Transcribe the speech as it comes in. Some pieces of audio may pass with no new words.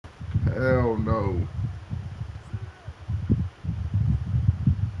Oh no.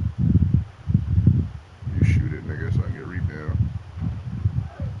 You shoot it, nigga, so I can get rebound.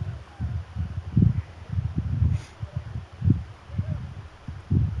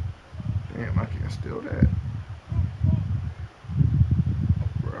 Damn, I can't steal that.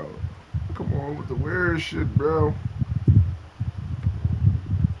 Bro. Come on with the weird shit, bro.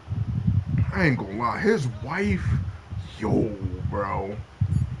 I ain't gonna lie. His wife, yo, bro.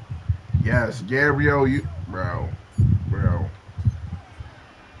 Yes, Gabriel, you, bro.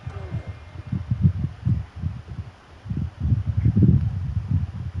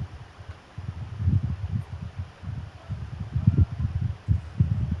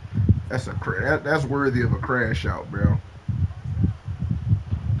 That's worthy of a crash out, bro.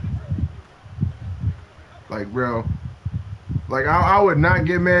 Like, bro. Like, I would not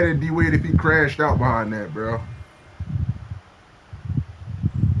get mad at D-Wade if he crashed out behind that, bro.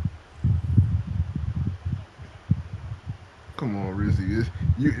 Come on, Rizzy.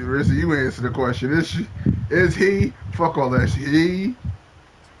 Rizzy, you answer the question. Is he? Fuck all that shit. He?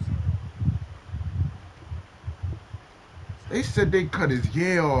 They said they cut his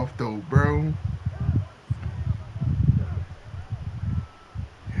off, though, bro.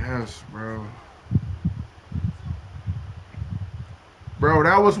 Yes, bro. Bro,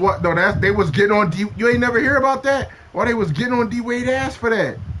 that was what? No, they was getting on D. You ain't never hear about that? Why they was getting on D-Wade ass for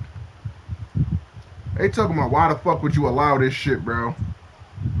that? They talking about why the fuck would you allow this shit, bro?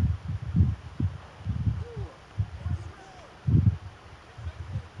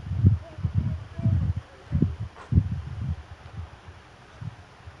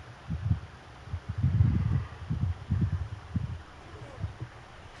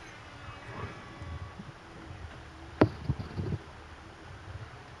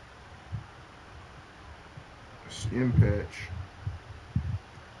 Skin patch.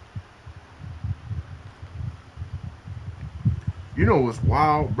 You know what's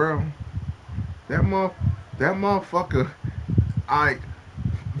wild, bro? That motherfucker.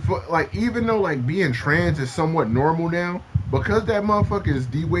 Like, even though like being trans is somewhat normal now, because that motherfucker is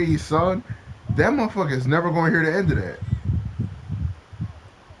D-Wade's son, that motherfucker is never gonna hear the end of that.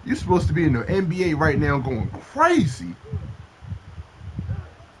 You're supposed to be in the NBA right now going crazy.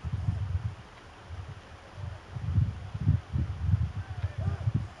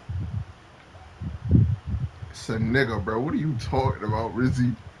 It's a nigga, bro. What are you talking about,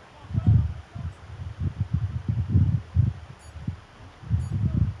 Rizzy?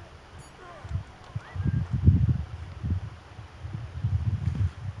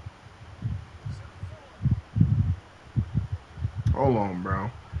 Hold on, bro.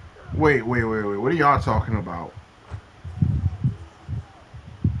 Wait. What are y'all talking about?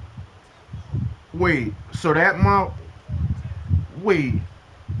 Wait, so that mouth. Wait.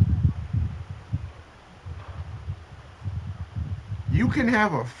 You can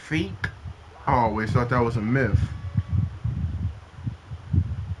have a fake. I always thought that was a myth.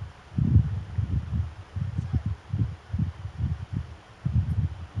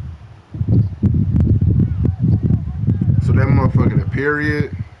 So that motherfucker the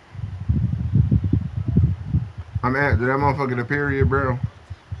period. I'm at that motherfucker the period, bro.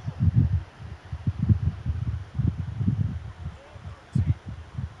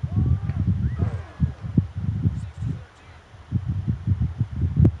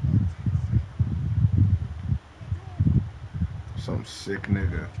 Some sick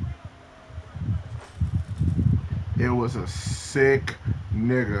nigga. It was a sick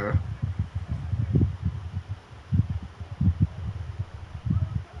nigga.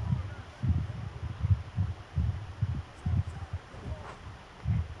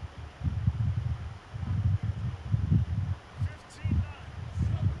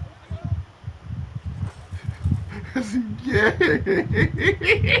 Yeah.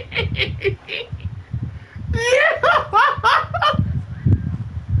 Yeah.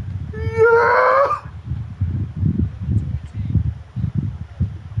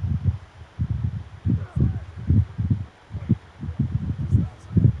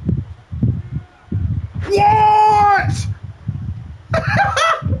 What?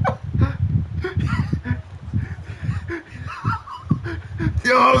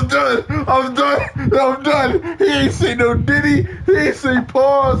 Yo, I'm done. He ain't say no Diddy. He ain't say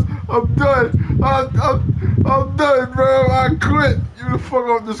pause. I'm done. I'm done, bro. I quit. You the fuck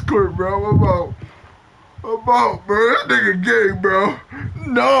off this court, bro. I'm out, bro. This nigga gay, bro.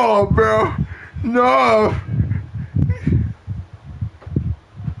 No, bro. No.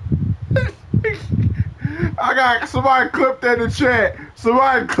 I got somebody clip that in the chat.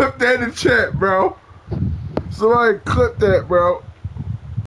 Somebody clip that in the chat, bro. Somebody clip that, bro.